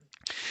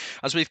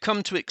As we've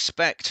come to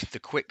expect, the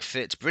Quick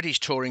Fit British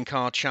Touring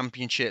Car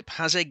Championship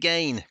has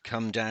again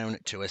come down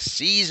to a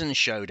season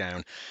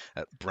showdown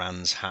at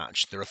Brands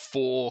Hatch. There are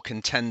four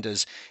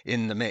contenders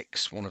in the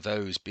mix, one of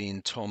those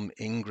being Tom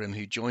Ingram,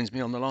 who joins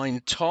me on the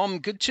line. Tom,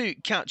 good to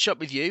catch up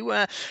with you.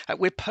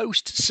 We're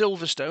post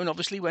Silverstone,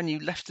 obviously, when you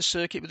left the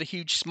circuit with a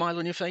huge smile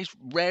on your face,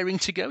 raring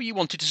to go. You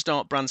wanted to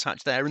start Brands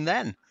Hatch there and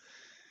then.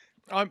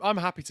 I'm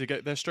happy to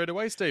get there straight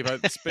away, Steve.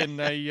 It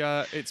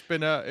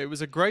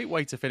was a great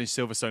way to finish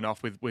Silverstone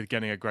off with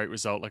getting a great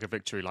result like a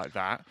victory like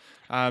that,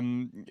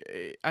 and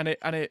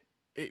it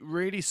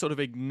really sort of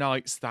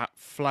ignites that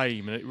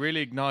flame, and it really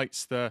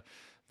ignites the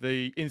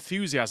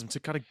enthusiasm to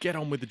kind of get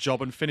on with the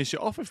job and finish it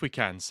off if we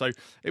can. So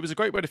it was a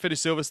great way to finish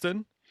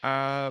Silverstone,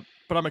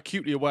 but I'm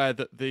acutely aware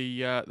that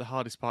the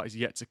hardest part is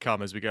yet to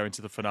come as we go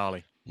into the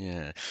finale.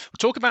 Yeah, we'll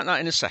talk about that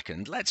in a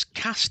second. Let's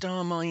cast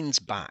our minds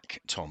back,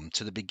 Tom,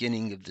 to the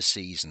beginning of the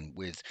season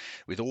with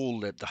all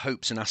the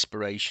hopes and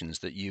aspirations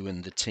that you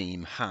and the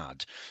team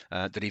had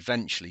that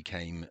eventually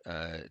came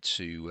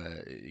to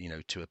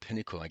a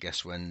pinnacle, I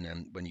guess,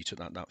 when you took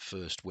that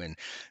first win.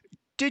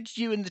 Did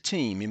you and the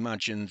team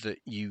imagine that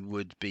you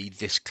would be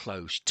this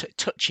close,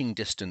 touching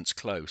distance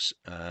close,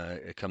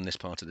 come this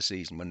part of the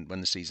season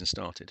when the season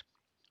started?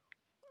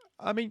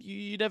 I mean,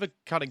 you never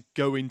kind of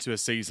go into a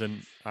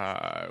season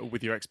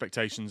with your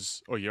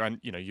expectations or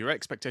your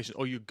expectations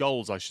or your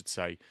goals, I should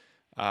say,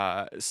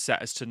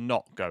 set as to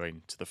not go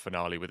into the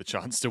finale with a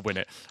chance to win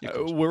it. Of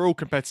course. We're all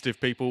competitive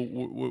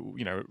people.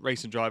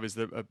 Racing drivers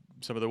are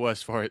some of the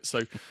worst for it. So,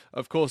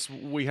 of course,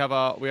 we have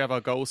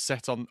our goals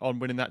set on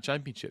winning that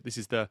championship. This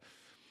is the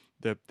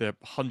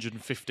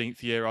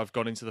 115th year I've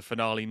gone into the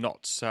finale,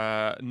 not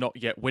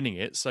yet winning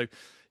it. So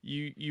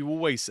you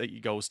always set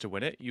your goals to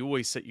win it. You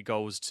always set your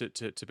goals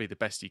to be the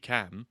best you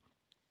can.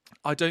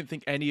 I don't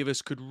think any of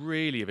us could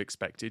really have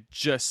expected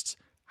just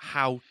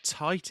how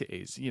tight it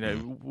is.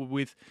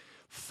 With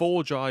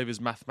four drivers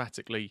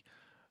mathematically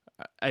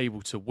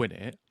able to win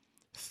it,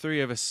 three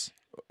of us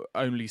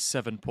only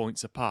 7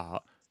 points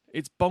apart.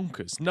 It's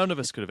bonkers. None of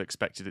us could have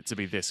expected it to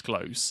be this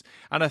close.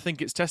 And I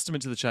think it's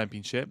testament to the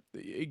championship.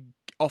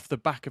 Off the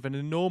back of an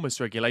enormous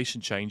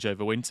regulation change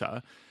over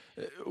winter,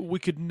 we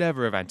could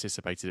never have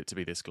anticipated it to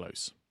be this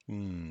close.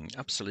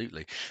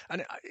 Absolutely.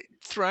 And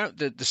throughout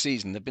the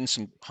season, there've been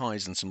some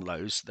highs and some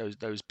lows.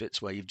 Those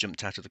bits where you've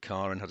jumped out of the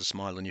car and had a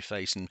smile on your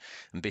face and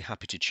be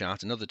happy to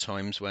chat, and other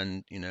times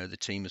when the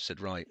team has said,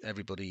 right,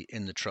 everybody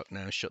in the truck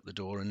now, shut the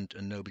door, and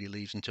nobody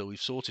leaves until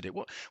we've sorted it.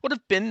 What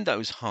have been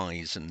those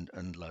highs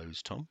and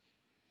lows, Tom?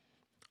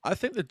 I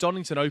think the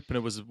Donington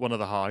Opener was one of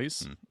the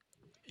highs.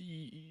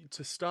 Mm.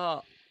 To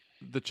start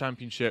the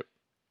championship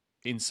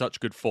in such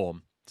good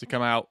form, to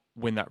come out,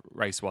 win that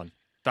race one,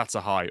 that's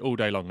a high. All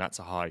day long, that's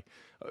a high.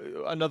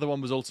 Another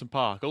one was Alton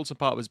Park. Alton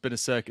Park has been a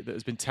circuit that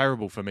has been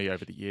terrible for me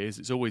over the years.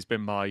 It's always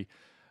been my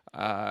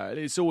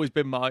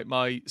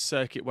my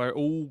circuit where it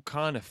all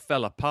kind of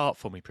fell apart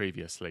for me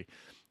previously.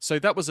 So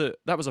that was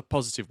a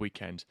positive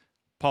weekend.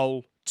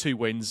 Pole, 2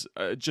 wins,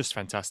 just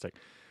fantastic.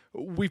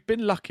 We've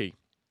been lucky.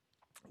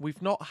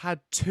 We've not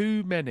had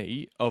too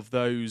many of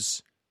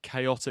those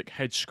chaotic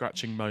head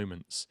scratching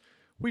moments.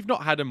 We've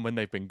not had them when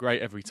they've been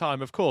great every time,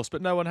 of course,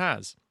 but no one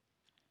has.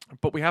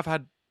 But we have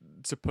had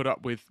to put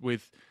up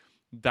with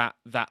that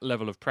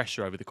level of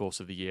pressure over the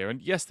course of the year.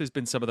 And yes, there's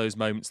been some of those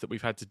moments that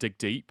we've had to dig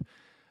deep.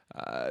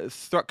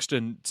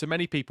 Thruxton, to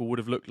many people, would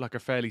have looked like a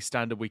fairly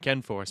standard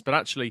weekend for us, but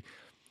actually,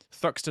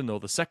 Thruxton, or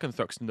the second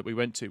Thruxton that we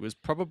went to, was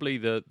probably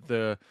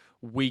the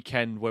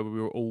weekend where we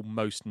were all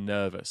most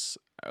nervous.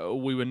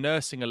 We were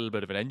nursing a little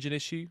bit of an engine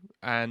issue,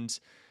 and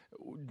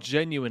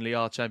genuinely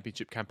our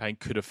championship campaign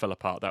could have fell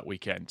apart that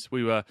weekend.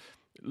 We were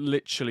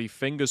literally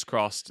fingers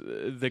crossed.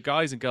 The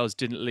guys and girls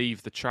didn't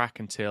leave the track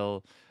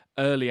until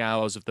early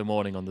hours of the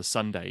morning on the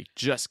Sunday,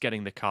 just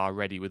getting the car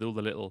ready with all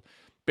the little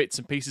bits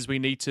and pieces we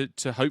need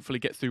to hopefully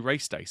get through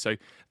race day. So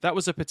that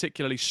was a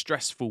particularly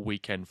stressful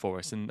weekend for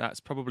us, and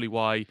that's probably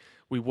why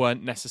we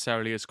weren't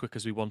necessarily as quick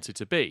as we wanted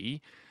to be.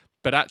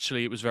 But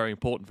actually, it was very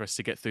important for us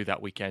to get through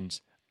that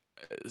weekend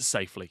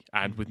safely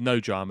and with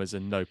no dramas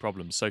and no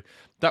problems. So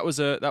that was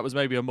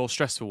maybe a more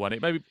stressful one.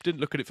 It maybe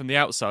didn't look at it from the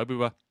outside. We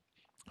were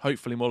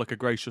hopefully more like a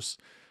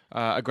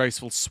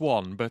graceful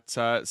swan, but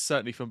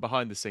certainly from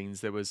behind the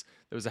scenes there was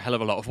a hell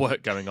of a lot of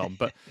work going on.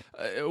 But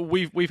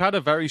we've had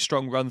a very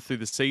strong run through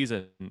the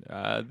season.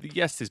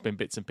 Yes, there's been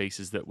bits and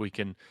pieces that we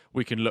can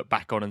look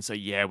back on and say,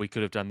 yeah, we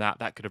could have done that.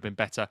 That could have been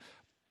better.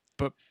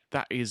 But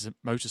that is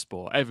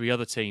motorsport. Every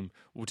other team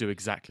will do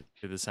exactly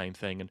the same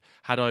thing. And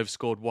had I have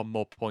scored one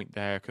more point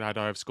there, had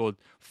I have scored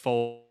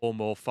 4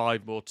 more,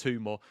 5 more, 2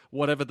 more,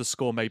 whatever the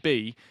score may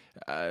be,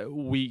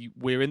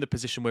 we're in the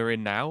position we're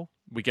in now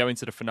We go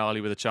into the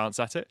finale with a chance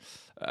at it.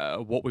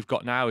 What we've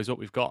got now is what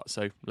we've got.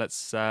 So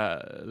let's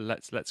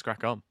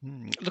crack on.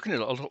 Looking at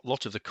a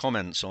lot of the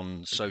comments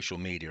on social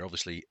media,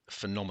 obviously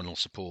phenomenal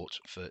support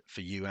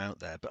for you out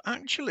there, but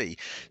actually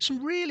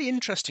some really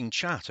interesting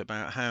chat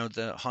about how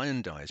the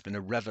Hyundai has been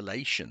a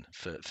revelation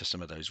for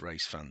some of those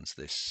race fans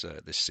this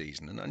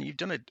season, and you've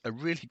done a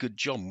really good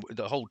job.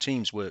 The whole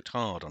team's worked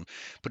hard on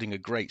putting a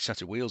great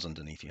set of wheels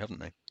underneath you, haven't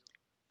they?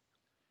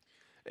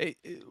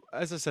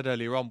 As I said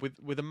earlier on,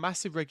 with a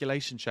massive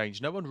regulation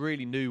change, no one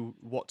really knew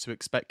what to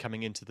expect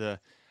coming into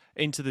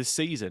this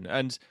season.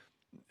 And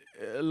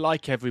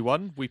like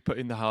everyone, we put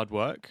in the hard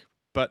work,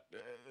 but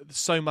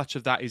so much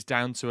of that is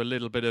down to a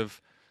little bit of,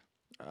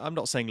 I'm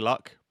not saying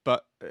luck,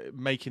 but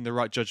making the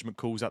right judgment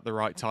calls at the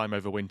right time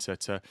over winter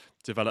to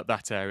develop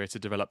that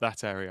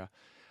area.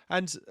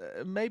 And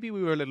maybe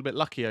we were a little bit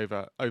lucky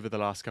over the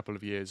last couple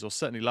of years, or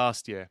certainly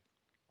last year.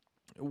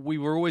 We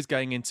were always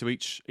going into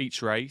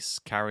each race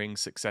carrying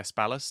success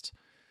ballast,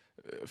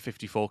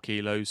 54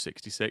 kilos,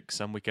 66,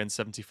 some weekends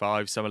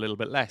 75, some a little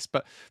bit less.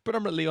 But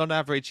predominantly on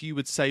average, you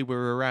would say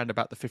we're around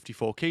about the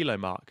 54 kilo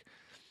mark.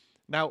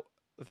 Now,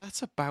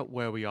 that's about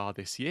where we are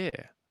this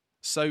year.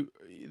 So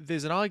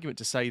there's an argument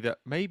to say that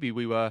maybe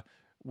we were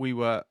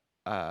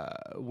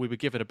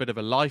given a bit of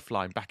a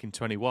lifeline back in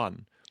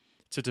 21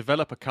 to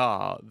develop a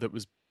car that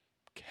was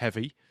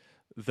heavy,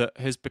 that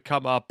has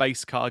become our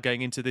base car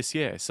going into this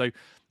year. So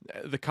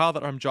the car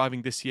that I'm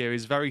driving this year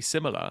is very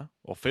similar,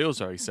 or feels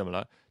very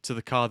similar, to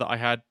the car that I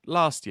had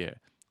last year.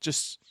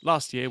 Just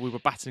last year, we were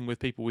battling with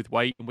people with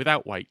weight and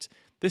without weight.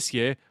 This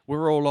year,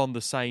 we're all in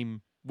the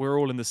same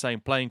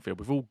playing field.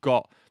 We've all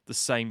got the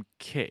same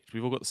kit.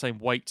 We've all got the same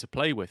weight to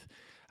play with.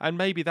 And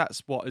maybe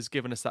that's what has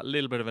given us that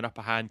little bit of an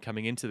upper hand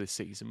coming into this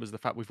season, was the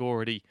fact we've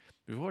already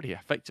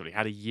effectively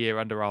had a year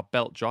under our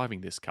belt driving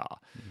this car.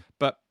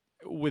 But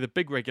with a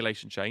big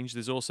regulation change,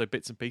 there's also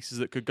bits and pieces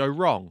that could go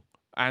wrong.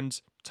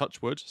 And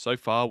touch wood, so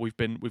far we've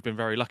been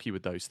very lucky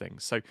with those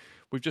things. So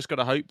we've just got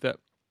to hope that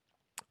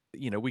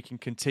we can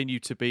continue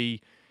to be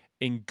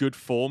in good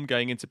form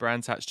going into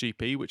Brands Hatch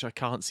GP, which I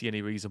can't see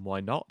any reason why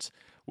not.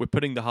 We're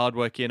putting the hard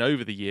work in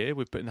over the year.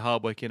 We're putting the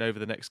hard work in over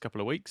the next couple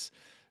of weeks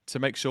to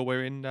make sure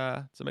we're in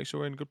a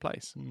good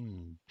place.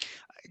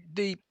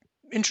 The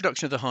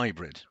introduction of the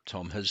hybrid,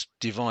 Tom, has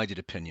divided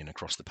opinion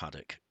across the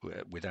paddock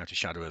without a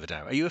shadow of a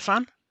doubt. Are you a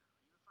fan?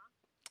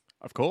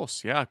 Of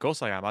course, yeah, of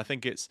course I am. I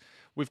think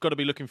we've got to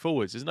be looking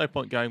forwards. There's no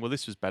point going, well,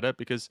 this was better,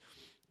 because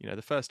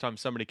the first time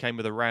somebody came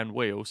with a round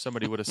wheel,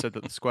 somebody would have said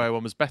that the square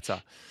one was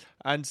better.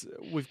 And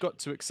we've got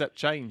to accept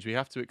change. We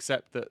have to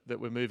accept that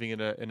we're moving in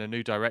a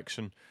new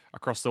direction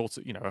across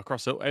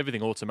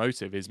everything.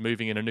 Automotive is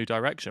moving in a new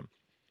direction.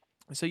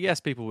 So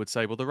yes, people would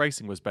say, well, the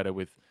racing was better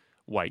with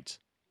weight.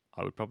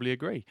 I would probably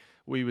agree.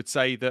 We would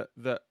say that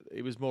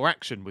it was more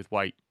action with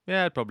weight.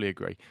 Yeah, I'd probably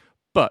agree.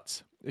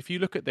 But if you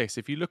look at this,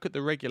 if you look at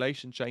the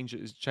regulation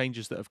changes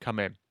that have come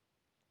in,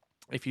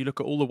 if you look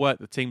at all the work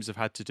the teams have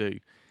had to do,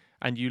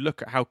 and you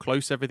look at how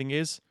close everything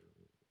is,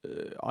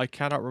 I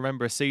cannot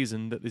remember a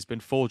season that there's been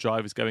 4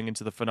 drivers going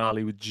into the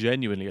finale with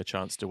genuinely a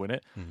chance to win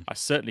it. I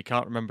certainly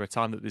can't remember a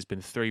time that there's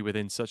been 3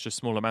 within such a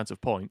small amount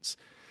of points.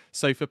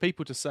 So for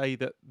people to say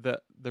that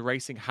the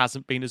racing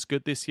hasn't been as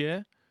good this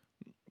year,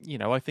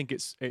 I think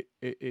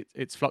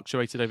it's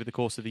fluctuated over the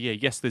course of the year.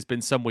 Yes, there's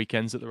been some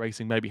weekends that the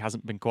racing maybe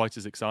hasn't been quite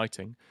as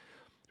exciting.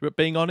 But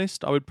being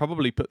honest, I would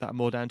probably put that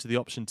more down to the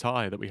option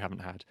tyre that we haven't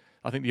had.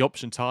 I think the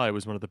option tyre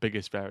was one of the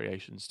biggest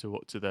variations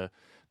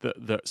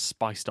that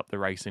spiced up the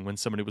racing, when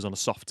somebody was on a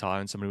soft tyre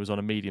and somebody was on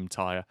a medium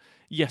tyre.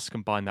 Yes,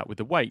 combine that with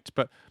the weight,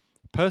 but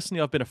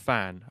personally, I've been a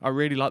fan. I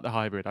really like the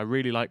hybrid. I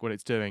really like what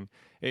it's doing.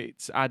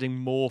 It's adding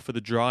more for the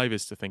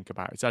drivers to think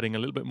about. It's adding a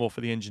little bit more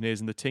for the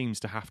engineers and the teams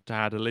to have to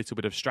add a little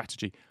bit of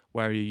strategy.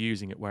 Where are you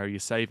using it? Where are you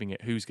saving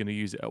it? Who's going to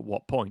use it at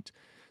what point?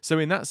 So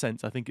in that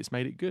sense, I think it's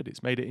made it good.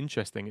 It's made it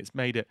interesting. It's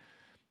made it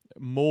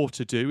more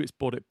to do. It's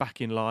brought it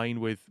back in line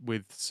with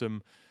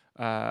some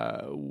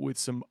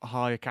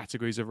higher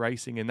categories of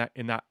racing in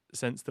that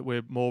sense, that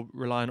we're more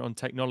reliant on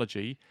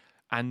technology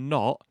and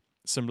not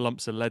some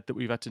lumps of lead that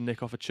we've had to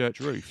nick off a church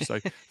roof. So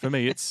for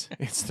me, it's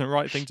the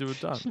right thing to have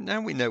done. Now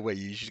we know where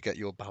you usually get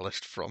your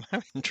ballast from.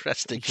 How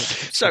interesting. Yeah,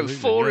 so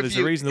there's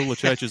a reason all the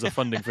churches are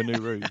funding for new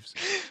roofs.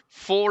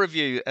 4 of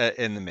you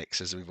in the mix,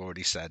 as we've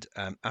already said.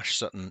 Ash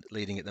Sutton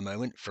leading at the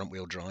moment, front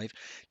wheel drive.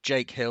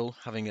 Jake Hill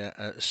having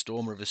a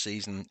stormer of a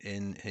season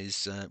in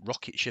his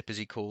rocket ship, as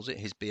he calls it,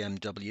 his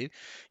BMW.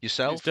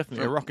 Yourself, it's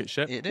definitely a rocket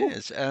ship. It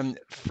is.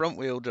 Front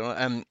wheel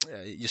drive.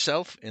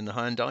 Yourself in the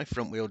Hyundai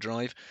front wheel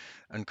drive,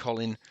 and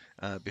Colin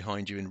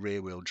behind you in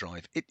rear wheel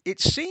drive. It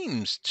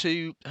seems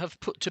to have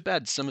put to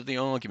bed some of the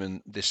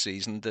argument this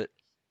season that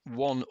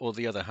one or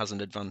the other has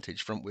an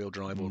advantage, front wheel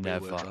drive or rear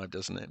wheel drive,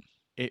 doesn't it?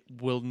 It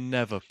will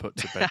never put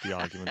to bed the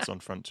arguments on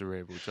front to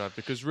rear wheel drive,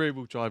 because rear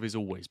wheel drive is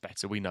always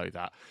better. We know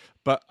that,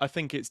 but I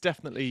think it's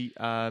definitely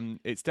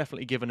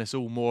given us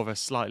all more of a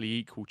slightly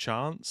equal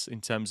chance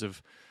in terms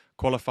of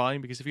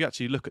qualifying. Because if you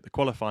actually look at the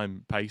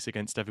qualifying pace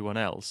against everyone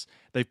else,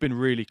 they've been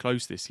really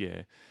close this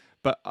year.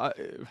 But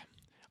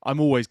I'm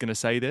always going to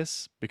say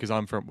this because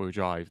I'm front wheel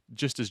drive,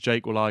 just as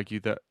Jake will argue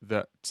that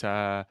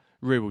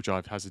rear wheel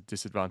drive has its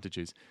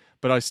disadvantages.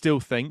 But I still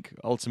think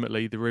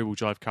ultimately the rear wheel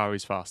drive car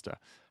is faster.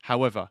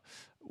 However,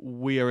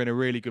 we are in a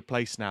really good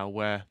place now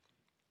where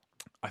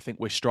I think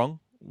we're strong.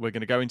 We're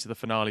going to go into the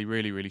finale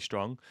really, really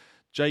strong.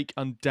 Jake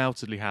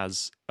undoubtedly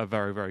has a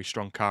very, very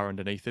strong car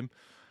underneath him.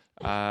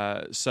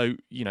 So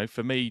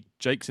for me,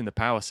 Jake's in the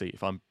power seat.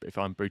 If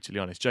I'm brutally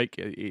honest, Jake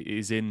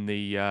is in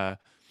the.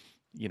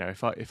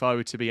 If I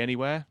were to be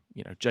anywhere,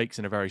 Jake's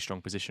in a very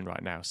strong position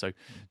right now. So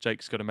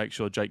Jake's got to make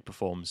sure Jake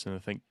performs, and I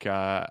think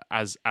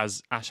as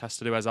Ash has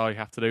to do, as I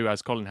have to do,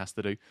 as Colin has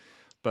to do.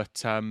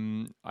 But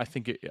I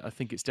think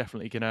it's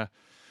definitely gonna.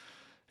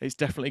 It's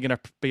definitely going to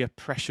be a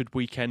pressured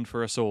weekend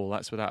for us all.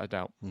 That's without a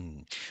doubt.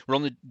 We're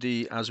on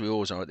the as we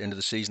always are at the end of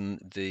the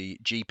season, the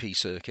GP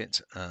circuit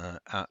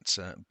at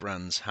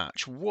Brands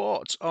Hatch.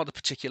 What are the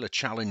particular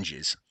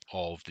challenges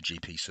of the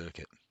GP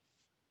circuit?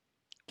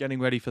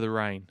 Getting ready for the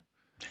rain.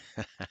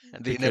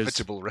 The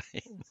inevitable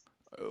rain.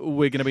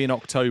 We're going to be in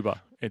October.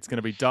 It's going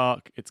to be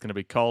dark. It's going to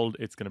be cold.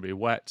 It's going to be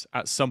wet.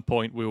 At some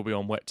point, we will be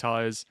on wet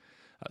tyres.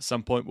 At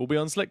some point, we'll be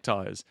on slick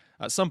tyres.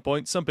 At some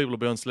point, some people will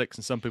be on slicks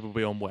and some people will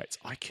be on wets.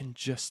 I can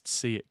just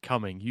see it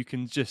coming.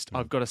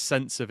 I've got a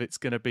sense of it's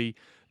going to be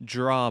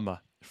drama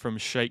from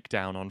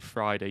shakedown on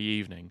Friday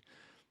evening.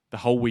 The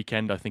whole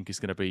weekend, I think, is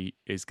going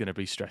to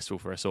be stressful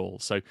for us all.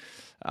 So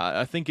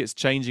I think it's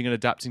changing and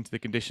adapting to the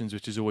conditions,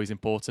 which is always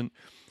important.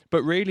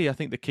 But really, I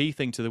think the key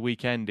thing to the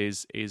weekend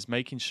is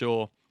making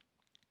sure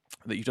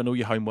that you've done all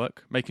your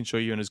homework, making sure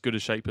you're in as good a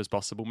shape as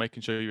possible,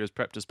 making sure you're as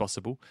prepped as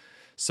possible,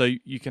 so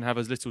you can have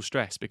as little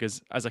stress. Because,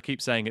 as I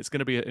keep saying, it's going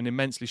to be an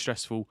immensely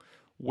stressful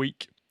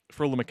week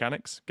for all the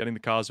mechanics getting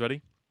the cars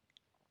ready.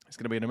 It's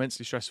going to be an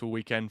immensely stressful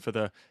weekend for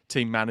the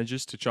team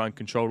managers to try and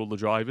control all the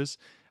drivers,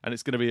 and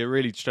it's going to be a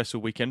really stressful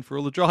weekend for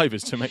all the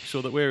drivers to make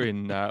sure that we're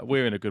in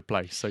a good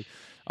place. So,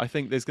 I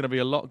think there's going to be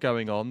a lot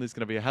going on. There's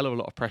going to be a hell of a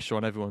lot of pressure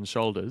on everyone's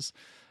shoulders.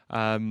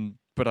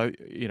 But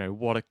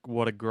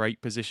what a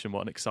great position,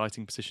 what an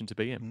exciting position to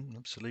be in.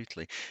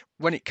 Absolutely.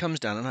 When it comes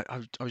down, and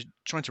I was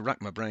trying to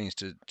rack my brains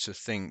to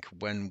think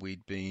when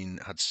we'd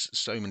had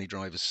so many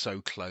drivers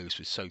so close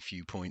with so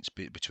few points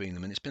between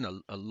them, and it's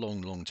been a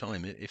long, long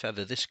time, if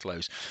ever this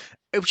close,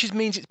 which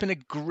means it's been a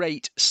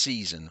great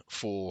season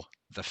for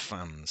the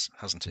fans,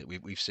 hasn't it?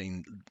 We've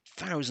seen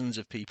thousands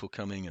of people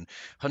coming and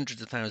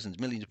hundreds of thousands,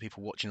 millions of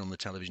people watching on the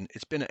television.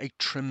 It's been a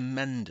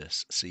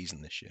tremendous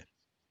season this year.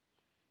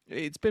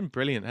 It's been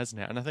brilliant,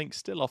 hasn't it? And I think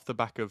still off the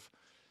back of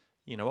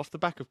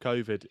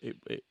COVID,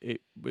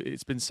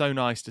 it's been so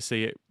nice to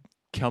see it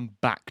come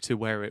back to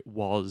where it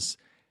was,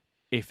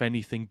 if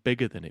anything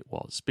bigger than it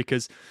was,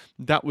 because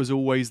that was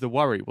always the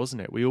worry,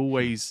 wasn't it?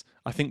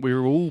 I think we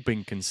were all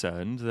being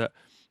concerned that,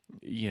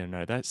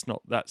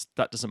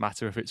 that doesn't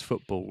matter if it's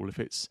football, if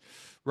it's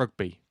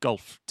rugby,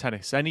 golf,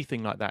 tennis,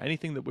 anything like that,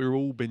 anything that we're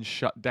all been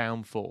shut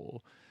down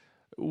for.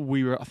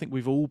 I think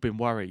we've all been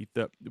worried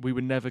that we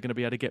were never going to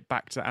be able to get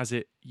back to as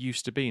it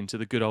used to be, into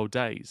the good old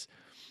days.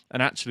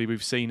 And actually,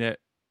 we've seen it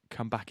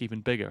come back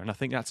even bigger. And I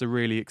think that's a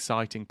really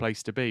exciting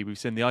place to be. We've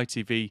seen the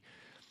ITV,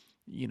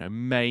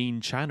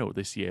 main channel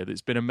this year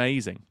that's been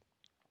amazing.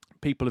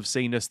 People have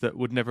seen us that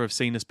would never have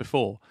seen us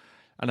before.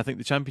 And I think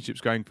the championship's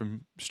going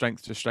from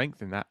strength to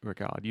strength in that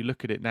regard. You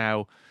look at it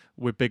now,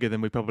 we're bigger than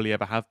we probably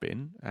ever have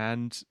been,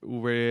 and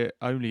we're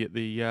only at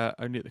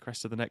the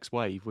crest of the next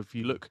wave. If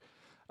you look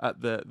at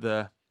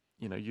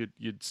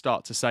you'd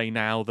start to say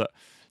now that,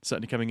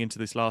 certainly coming into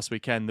this last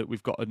weekend, that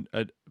we've got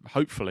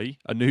hopefully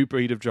a new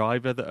breed of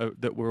driver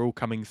that we're all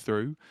coming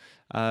through,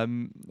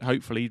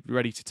 hopefully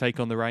ready to take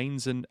on the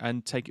reins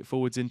and take it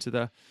forwards into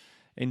the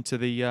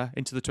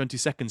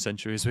 22nd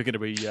century as we're going to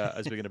be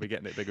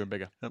getting it bigger and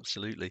bigger.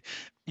 Absolutely.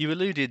 You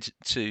alluded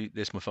to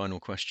this, my final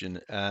question,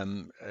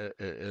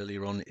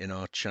 earlier on in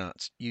our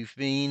chat. You've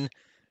been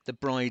the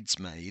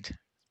bridesmaid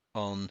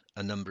on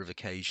a number of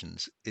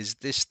occasions. Is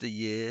this the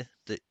year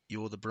that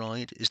you're the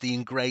bride? Is the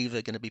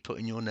engraver going to be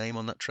putting your name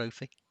on that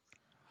trophy?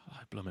 I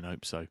blooming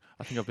hope so.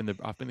 I think I've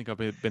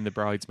been the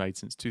bridesmaid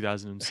since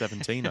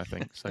 2017. I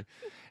think so.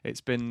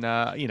 It's been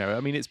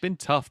it's been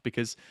tough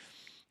because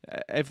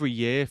every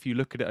year, if you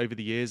look at it over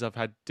the years, I've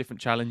had different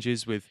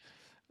challenges with,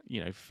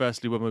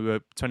 firstly when we were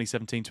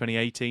 2017,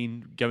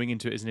 2018, going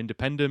into it as an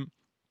independent.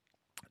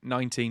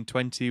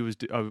 1920 was,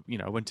 I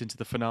went into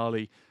the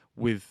finale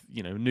with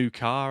new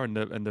car and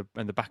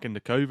the back end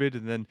of COVID,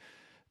 and then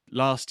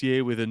last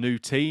year with a new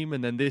team,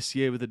 and then this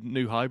year with a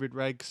new hybrid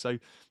reg. So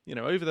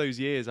over those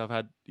years I've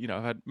had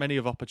many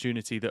of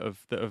opportunity that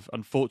have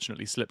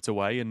unfortunately slipped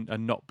away and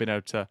not been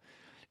able to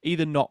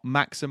either not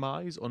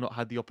maximize or not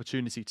had the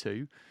opportunity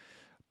to.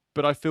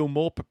 But I feel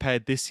more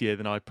prepared this year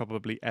than I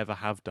probably ever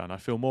have done. I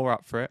feel more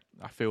up for it.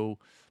 I feel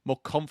more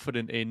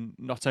confident in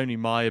not only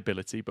my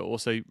ability, but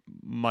also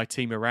my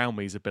team around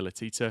me's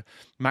ability to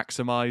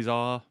maximize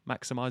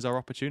our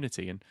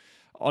opportunity. And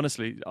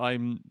honestly,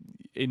 I'm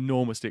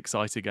enormously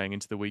excited going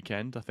into the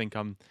weekend. I think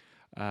I'm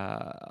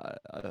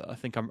I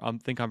think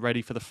I'm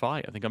ready for the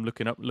fight. I think I'm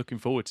looking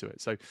forward to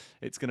it. So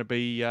it's gonna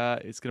be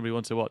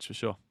one to watch for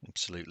sure.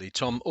 Absolutely,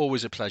 Tom.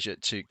 Always a pleasure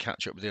to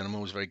catch up with you, and I'm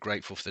always very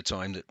grateful for the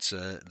time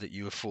that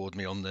you afford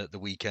me on the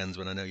weekends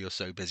when I know you're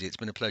so busy. It's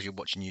been a pleasure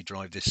watching you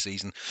drive this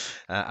season,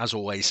 as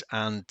always,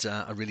 and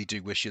I really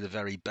do wish you the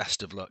very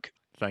best of luck.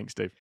 Thanks,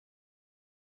 Steve.